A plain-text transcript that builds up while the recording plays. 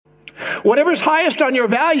Whatever's highest on your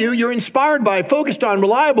value, you're inspired by, focused on,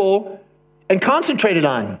 reliable, and concentrated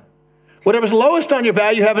on. Whatever's lowest on your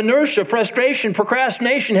value, you have inertia, frustration,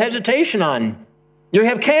 procrastination, hesitation on. You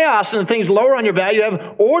have chaos in the things lower on your value. You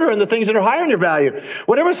have order in the things that are higher on your value.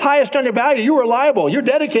 Whatever's highest on your value, you're reliable, you're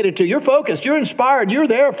dedicated to, you're focused, you're inspired, you're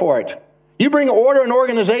there for it. You bring order and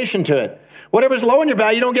organization to it. Whatever's low on your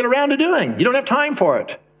value, you don't get around to doing. You don't have time for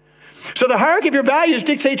it. So the hierarchy of your values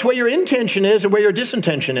dictates where your intention is and where your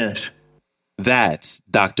disintention is. That's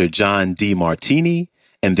Dr. John Demartini,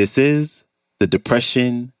 and this is the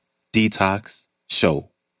Depression Detox Show.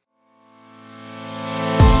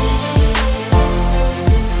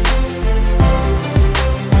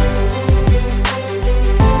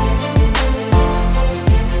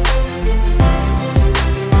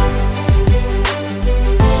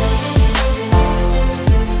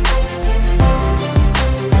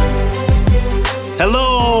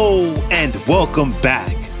 Hello, and welcome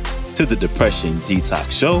back to the Depression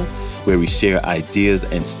Detox Show, where we share ideas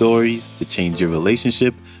and stories to change your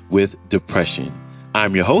relationship with depression.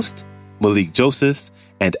 I'm your host, Malik Josephs,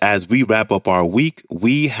 and as we wrap up our week,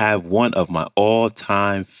 we have one of my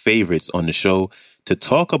all-time favorites on the show to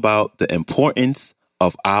talk about the importance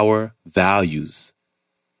of our values.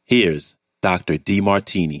 Here's Dr.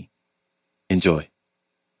 Demartini. Enjoy.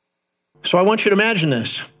 So I want you to imagine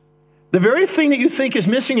this. The very thing that you think is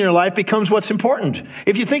missing in your life becomes what's important.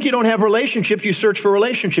 If you think you don't have relationships, you search for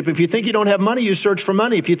relationship. If you think you don't have money, you search for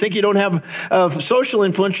money. If you think you don't have social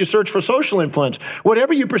influence, you search for social influence.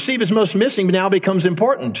 Whatever you perceive as most missing now becomes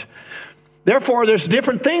important. Therefore, there's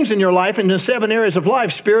different things in your life in the 7 areas of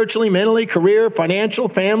life: spiritually, mentally, career, financial,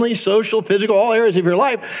 family, social, physical, all areas of your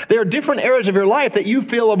life. There are different areas of your life that you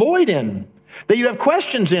feel a void in, that you have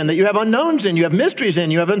questions in, that you have unknowns in, you have mysteries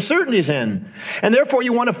in, you have uncertainties in. And therefore,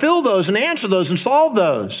 you want to fill those and answer those and solve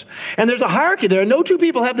those. And there's a hierarchy there. No two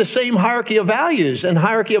people have the same hierarchy of values and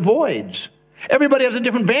hierarchy of voids. Everybody has a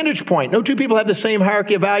different vantage point. No two people have the same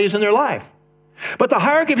hierarchy of values in their life. But the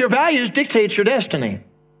hierarchy of your values dictates your destiny.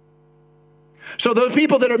 So those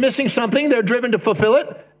people that are missing something, they're driven to fulfill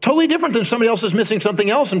it. Totally different than somebody else is missing something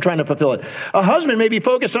else and trying to fulfill it. A husband may be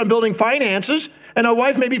focused on building finances, and a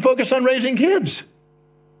wife may be focused on raising kids.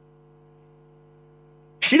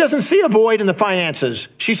 She doesn't see a void in the finances.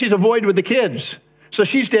 She sees a void with the kids. So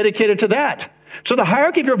she's dedicated to that. So the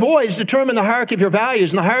hierarchy of your voids determine the hierarchy of your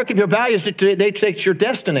values, and the hierarchy of your values dictates your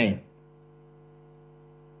destiny.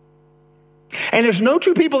 And there's no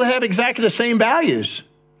two people that have exactly the same values.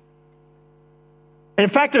 And in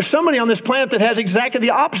fact, there's somebody on this planet that has exactly the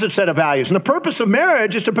opposite set of values. And the purpose of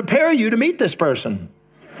marriage is to prepare you to meet this person.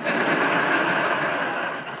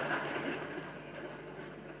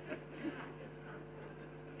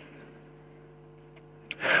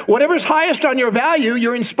 Whatever's highest on your value,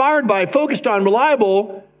 you're inspired by, focused on,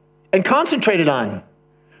 reliable, and concentrated on.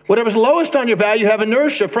 Whatever's lowest on your value, you have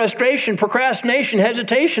inertia, frustration, procrastination,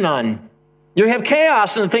 hesitation on. You have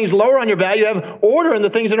chaos in the things lower on your value. You have order in the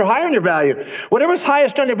things that are higher on your value. Whatever's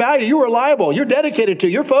highest on your value, you're reliable, you're dedicated to,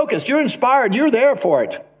 you're focused, you're inspired, you're there for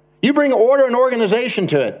it. You bring order and organization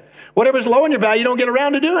to it. Whatever's low on your value, you don't get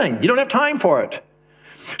around to doing. You don't have time for it.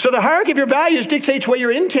 So the hierarchy of your values dictates where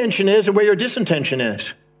your intention is and where your disintention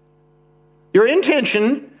is. Your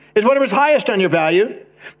intention is whatever's highest on your value,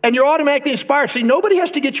 and you're automatically inspired. See, nobody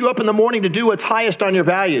has to get you up in the morning to do what's highest on your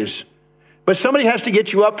values. But somebody has to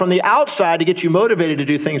get you up from the outside to get you motivated to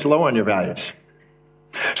do things low on your values.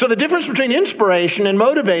 So the difference between inspiration and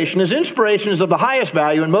motivation is inspiration is of the highest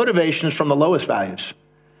value and motivation is from the lowest values.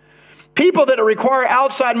 People that require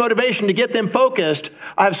outside motivation to get them focused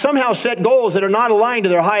have somehow set goals that are not aligned to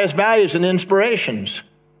their highest values and inspirations.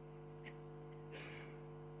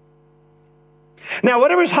 Now,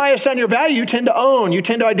 whatever's highest on your value, you tend to own, you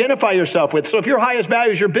tend to identify yourself with. So if your highest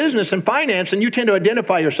value is your business and finance, then you tend to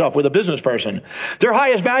identify yourself with a business person. If their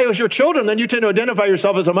highest value is your children, then you tend to identify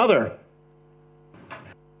yourself as a mother.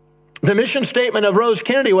 The mission statement of Rose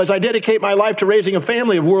Kennedy was, "I dedicate my life to raising a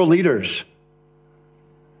family of world leaders."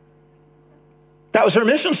 That was her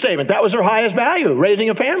mission statement. That was her highest value, raising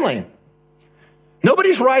a family.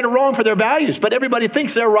 Nobody's right or wrong for their values, but everybody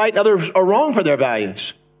thinks they're right and others are wrong for their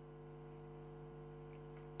values.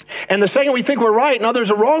 And the second we think we're right and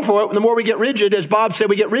others are wrong for it, the more we get rigid, as Bob said,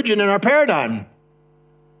 we get rigid in our paradigm.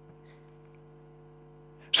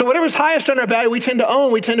 So whatever's highest on our value, we tend to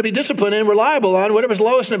own, we tend to be disciplined and reliable on. Whatever's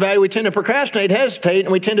lowest in our value, we tend to procrastinate, hesitate,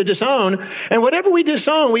 and we tend to disown. And whatever we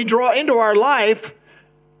disown, we draw into our life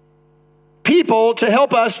people to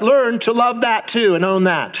help us learn to love that too and own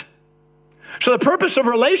that. So the purpose of a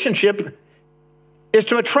relationship is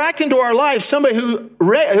to attract into our lives somebody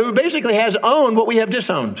who basically has owned what we have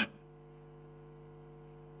disowned.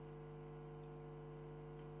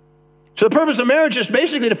 So the purpose of marriage is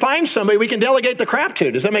basically to find somebody we can delegate the crap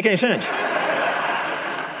to. Does that make any sense?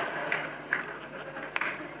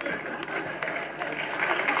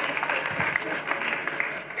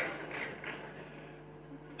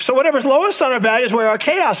 So whatever's lowest on our value is where our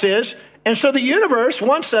chaos is. And so the universe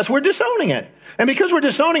wants us, we're disowning it. And because we're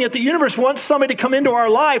disowning it, the universe wants somebody to come into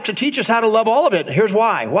our life to teach us how to love all of it. Here's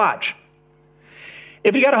why. Watch.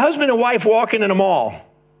 If you got a husband and wife walking in a mall,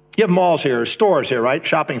 you have malls here, stores here, right?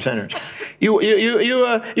 Shopping centers. You're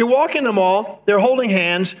walking in the mall, they're holding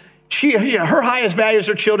hands. Her highest values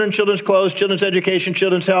are children, children's clothes, children's education,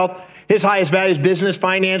 children's health. His highest values, business,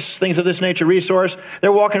 finance, things of this nature, resource.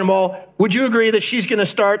 They're walking the mall. Would you agree that she's going to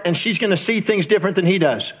start and she's going to see things different than he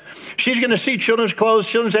does? She's going to see children's clothes,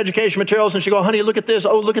 children's education materials, and she'll go, honey, look at this.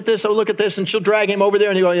 Oh, look at this. Oh, look at this. And she'll drag him over there,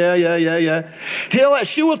 and he'll go, yeah.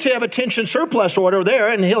 She will have attention surplus order there,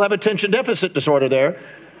 and he'll have attention deficit disorder there.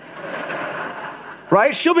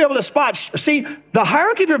 Right? She'll be able to spot. See, the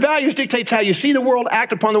hierarchy of your values dictates how you see the world,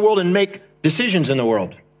 act upon the world, and make decisions in the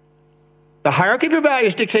world. The hierarchy of your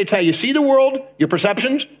values dictates how you see the world, your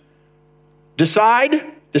perceptions, decide,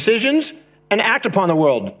 decisions, and act upon the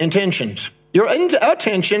world, intentions. Your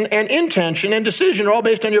attention and intention and decision are all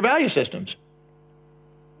based on your value systems.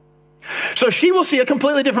 So she will see a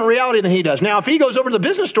completely different reality than he does. Now, if he goes over to the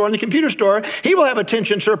business store and the computer store, he will have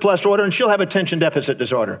attention surplus order, and she'll have attention deficit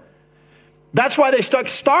disorder. That's why they stuck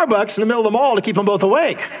Starbucks in the middle of the mall to keep them both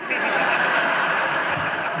awake.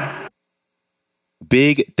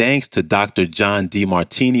 Big thanks to Dr. John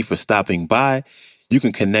Demartini for stopping by. You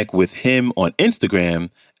can connect with him on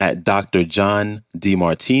Instagram at Dr. John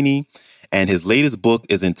Demartini. And his latest book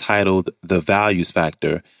is entitled The Values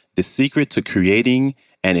Factor, The Secret to Creating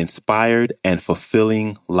an Inspired and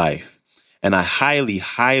Fulfilling Life. And I highly,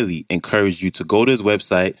 highly encourage you to go to his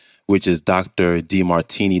website, which is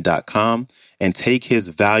drdemartini.com, and take his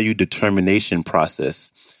value determination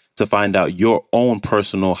process to find out your own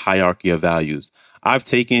personal hierarchy of values. I've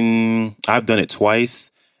done it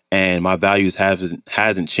twice, and my values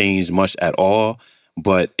hasn't changed much at all,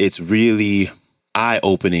 but it's really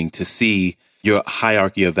eye-opening to see your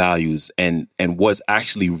hierarchy of values and what's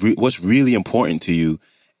actually what's really important to you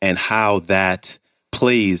and how that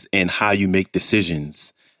plays in how you make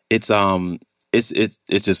decisions. It's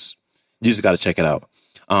just, you just got to check it out.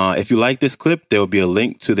 If you like this clip, there will be a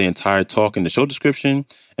link to the entire talk in the show description.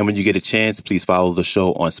 And when you get a chance, please follow the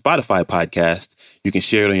show on Spotify podcast. You can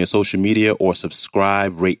share it on your social media or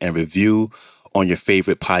subscribe, rate, and review on your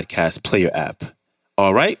favorite podcast player app.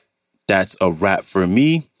 All right, that's a wrap for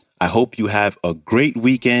me. I hope you have a great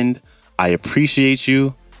weekend. I appreciate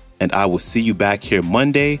you, and I will see you back here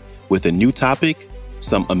Monday with a new topic,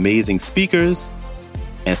 some amazing speakers,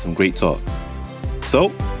 and some great talks.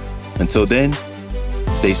 So, until then,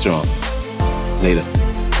 stay strong. Later.